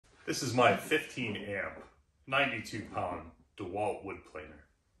This is my 15 amp, 92 pound Dewalt wood planer.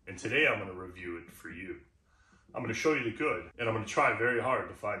 And today I'm going to review it for you. I'm going to show you the good, and I'm going to try very hard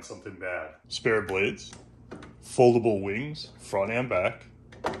to find something bad. Spare blades, foldable wings, front and back,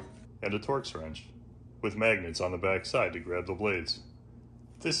 and a Torx wrench with magnets on the back side to grab the blades.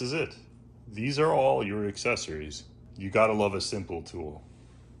 This is it. These are all your accessories. You gotta love a simple tool.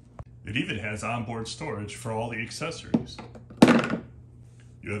 It even has onboard storage for all the accessories.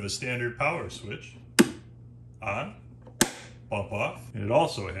 You have a standard power switch, on, bump off, and it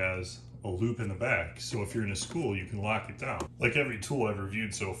also has a loop in the back, so if you're in a school, you can lock it down. Like every tool I've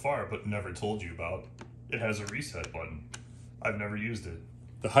reviewed so far, but never told you about, it has a reset button. I've never used it.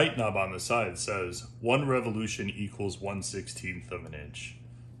 The height knob on the side says 1 revolution equals 1/16 of an inch.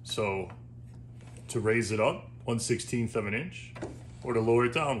 So to raise it up 1/16 of an inch, or to lower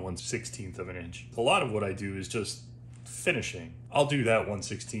it down 1/16 of an inch. A lot of what I do is just finishing. I'll do that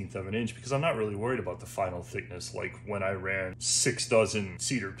 1/16 of an inch because I'm not really worried about the final thickness like when I ran 6 dozen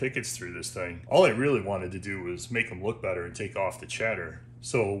cedar pickets through this thing. All I really wanted to do was make them look better and take off the chatter.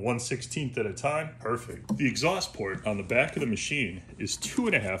 So 1/16 at a time, perfect. The exhaust port on the back of the machine is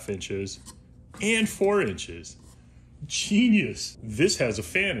 2.5 inches and 4 inches. Genius. This has a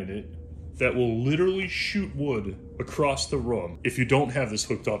fan in it that will literally shoot wood across the room if you don't have this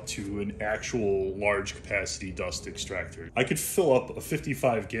hooked up to an actual large capacity dust extractor. I could fill up a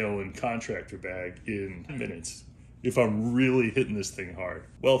 55-gallon contractor bag in minutes if I'm really hitting this thing hard.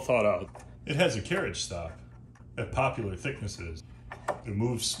 Well thought out. It has a carriage stop at popular thicknesses. It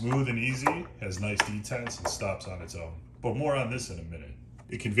moves smooth and easy, has nice detents, and stops on its own. But more on this in a minute.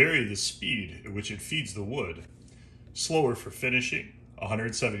 It can vary the speed at which it feeds the wood. Slower for finishing,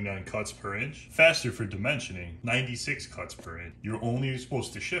 179 cuts per inch. Faster for dimensioning, 96 cuts per inch. You're only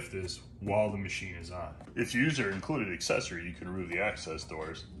supposed to shift this while the machine is on. If you use our included accessory, you can remove the access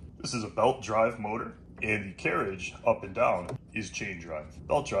doors. This is a belt drive motor, and the carriage up and down is chain drive.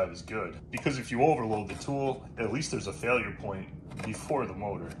 Belt drive is good because if you overload the tool, at least there's a failure point before the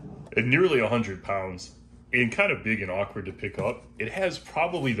motor. At nearly 100 pounds, and kind of big and awkward to pick up, it has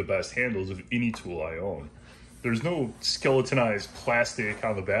probably the best handles of any tool I own. There's no skeletonized plastic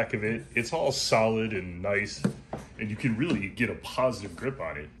on the back of it. It's all solid and nice, and you can really get a positive grip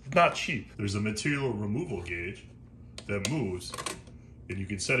on it. It's not cheap. There's a material removal gauge that moves, and you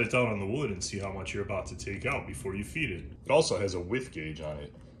can set it down on the wood and see how much you're about to take out before you feed it. It also has a width gauge on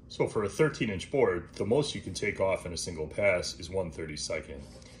it. So for a 13-inch board, the most you can take off in a single pass is 1/32.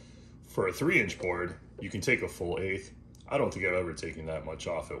 For a 3-inch board, you can take a full 1/8. I don't think I've ever taken that much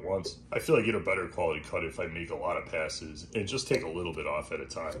off at once. I feel I get a better quality cut if I make a lot of passes and just take a little bit off at a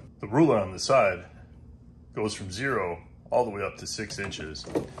time. The ruler on the side goes from 0 all the way up to 6 inches.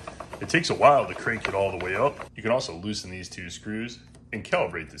 It takes a while to crank it all the way up. You can also loosen these 2 screws and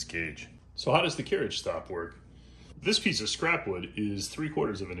calibrate this gauge. So how does the carriage stop work? This piece of scrap wood is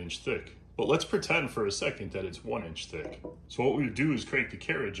 3/4 of an inch thick. But let's pretend for a second that it's 1 inch thick. So what we would do is crank the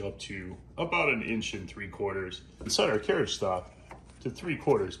carriage up to about 1 3/4 inches and set our carriage stop to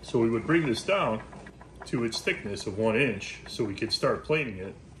 3/4. So we would bring this down to its thickness of 1 inch so we could start planing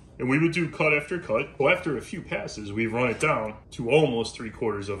it. And we would do cut after cut. So after a few passes, we run it down to almost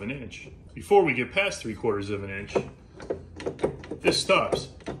 3/4 of an inch. Before we get past 3/4 of an inch, this stops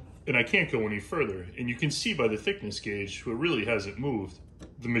and I can't go any further. And you can see by the thickness gauge, it really hasn't moved.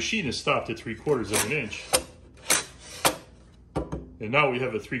 The machine is stopped at 3/4 of an inch. And now we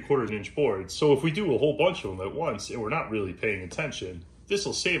have a 3/4 inch board. So if we do a whole bunch of them at once and we're not really paying attention, this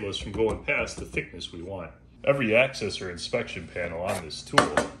will save us from going past the thickness we want. Every axis or inspection panel on this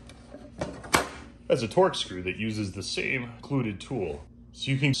tool has a Torx screw that uses the same included tool.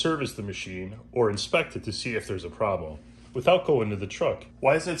 So you can service the machine or inspect it to see if there's a problem without going to the truck.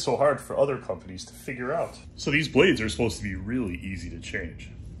 Why is it so hard for other companies to figure out? So these blades are supposed to be really easy to change.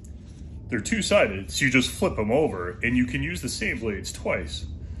 They're 2-sided, so you just flip them over and you can use the same blades twice.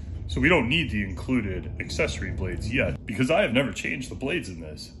 So we don't need the included accessory blades yet because I have never changed the blades in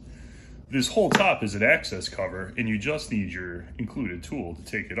this. This whole top is an access cover and you just need your included tool to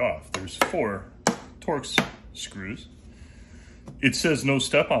take it off. There's 4 Torx screws. It says no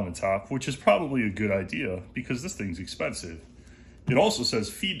step on the top, which is probably a good idea because this thing's expensive. It also says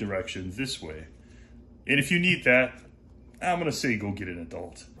feed direction this way. And if you need that, I'm gonna say go get an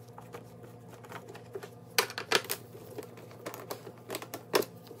adult.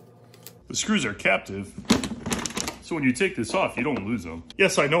 The screws are captive, so when you take this off, you don't lose them.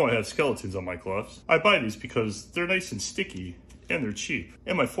 Yes, I know I have skeletons on my gloves. I buy these because they're nice and sticky and they're cheap.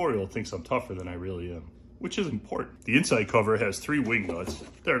 And my 4-year-old thinks I'm tougher than I really am, which is important. The inside cover has 3 wing nuts.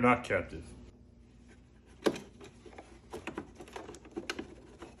 They're not captive.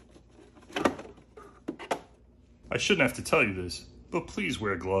 shouldn't have to tell you this, but please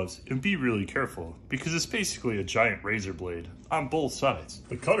wear gloves and be really careful because it's basically a giant razor blade on both sides.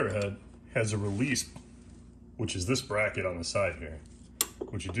 The cutter head has a release, which is this bracket on the side here.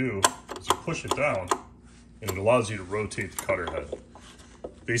 What you do is you push it down and it allows you to rotate the cutter head.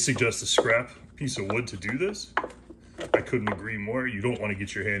 They suggest a scrap piece of wood to do this. I couldn't agree more. You don't want to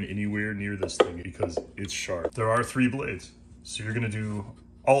get your hand anywhere near this thing because it's sharp. There are 3 blades. So you're going to do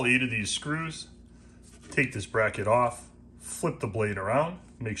all 8 of these screws, take this bracket off, flip the blade around,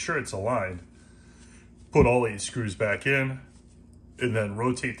 make sure it's aligned, put all 8 screws back in, and then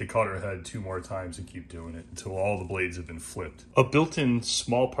rotate the cutter head 2 more times and keep doing it until all the blades have been flipped. A built-in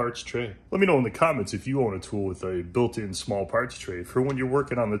small parts tray. Let me know in the comments if you own a tool with a built-in small parts tray for when you're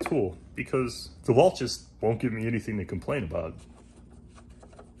working on the tool, because Dewalt just won't give me anything to complain about.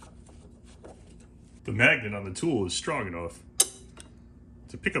 The magnet on the tool is strong enough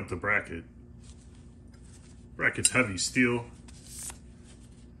to pick up the bracket. Bracket's heavy steel.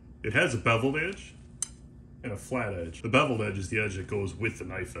 It has a beveled edge and a flat edge. The beveled edge is the edge that goes with the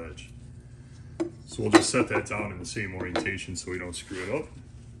knife edge. So we'll just set that down in the same orientation so we don't screw it up.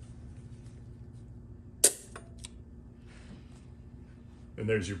 And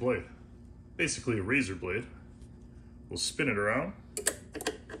there's your blade. Basically a razor blade. We'll spin it around.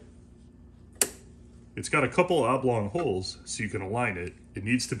 It's got a couple oblong holes so you can align it. It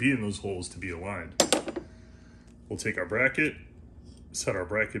needs to be in those holes to be aligned. We'll take our bracket, set our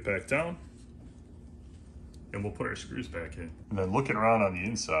bracket back down, and we'll put our screws back in. And then looking around on the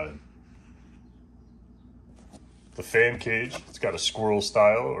inside, the fan cage, it's got a squirrel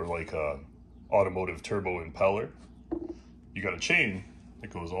style or like a automotive turbo impeller. You got a chain that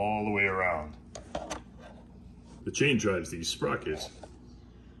goes all the way around. The chain drives these sprockets,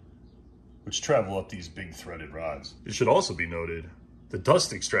 which travel up these big threaded rods. It should also be noted, the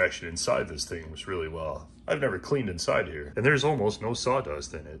dust extraction inside this thing was really well. I've never cleaned inside here, and there's almost no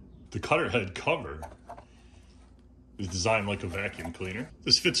sawdust in it. The cutter head cover is designed like a vacuum cleaner.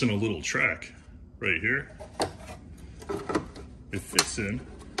 This fits in a little track right here. It fits in,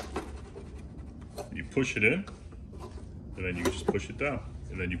 you push it in, and then you just push it down,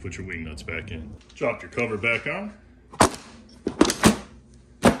 and then you put your wing nuts back in. Drop your cover back on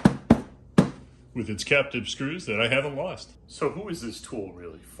with its captive screws that I haven't lost. So who is this tool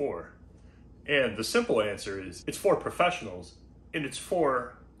really for? And the simple answer is it's for professionals, and it's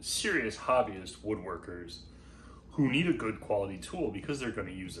for serious hobbyist woodworkers who need a good quality tool because they're going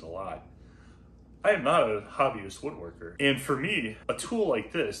to use it a lot. I am not a hobbyist woodworker, and for me, a tool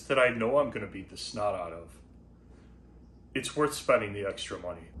like this that I know I'm going to beat the snot out of, it's worth spending the extra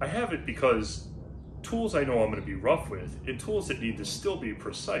money. I have it because tools I know I'm going to be rough with, and tools that need to still be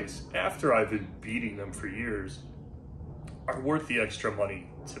precise after I've been beating them for years, are worth the extra money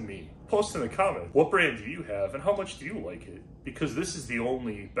to me. Post in the comment, what brand do you have and how much do you like it? Because this is the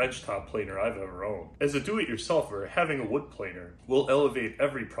only benchtop planer I've ever owned. As a do-it-yourselfer, having a wood planer will elevate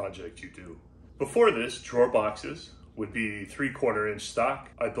every project you do. Before this, drawer boxes would be 3/4 inch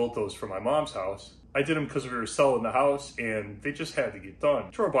stock. I built those for my mom's house. I did them because we were selling the house and they just had to get done.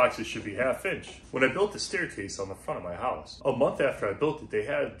 Drawer boxes should be 1/2 inch. When I built the staircase on the front of my house, a month after I built it, they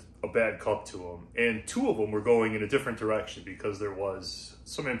had a bad cup to them. And 2 of them were going in a different direction because there was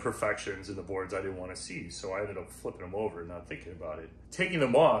some imperfections in the boards I didn't want to see. So I ended up flipping them over and not thinking about it. Taking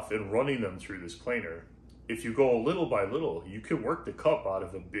them off and running them through this planer, if you go little by little, you can work the cup out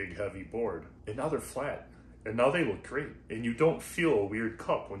of a big heavy board. And now they're flat. And now they look great. And you don't feel a weird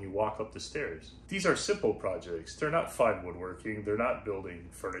cup when you walk up the stairs. These are simple projects. They're not fine woodworking. They're not building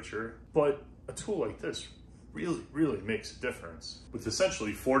furniture. But a tool like this really makes a difference. With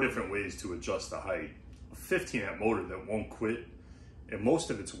essentially 4 different ways to adjust the height, a 15-amp motor that won't quit, and most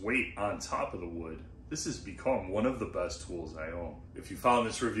of its weight on top of the wood, this has become one of the best tools I own. If you found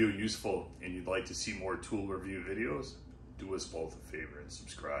this review useful and you'd like to see more tool review videos, do us both a favor and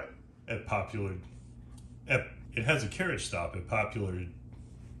subscribe. It has a carriage stop at popular,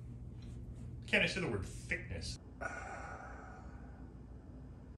 can't I say the word thickness?